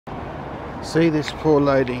See this poor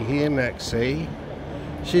lady here, Maxie?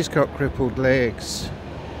 She's got crippled legs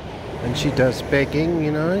and she does begging,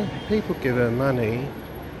 you know. People give her money.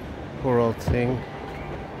 Poor old thing.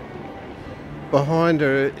 Behind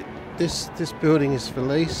her, this building is for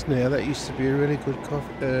lease now. That used to be a really good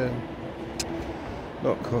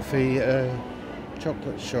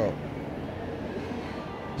chocolate shop.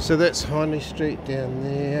 So that's Hindley Street down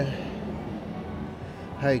there.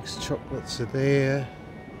 Haig's Chocolates are there.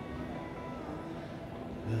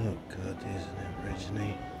 Oh God, there's an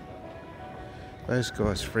Aborigine. Those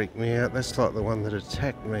guys freak me out. That's like the one that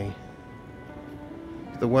attacked me.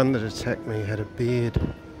 The one that attacked me had a beard.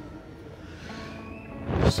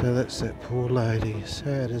 So that's that poor lady.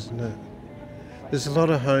 Sad, isn't it? There's a lot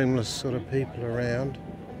of homeless sort of people around.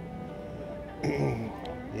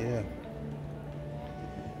 Yeah.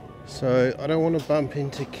 So I don't want to bump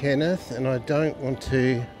into Kenneth, and I don't want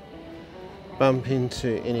to bump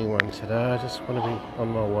into anyone today. I just want to be on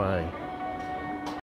my way.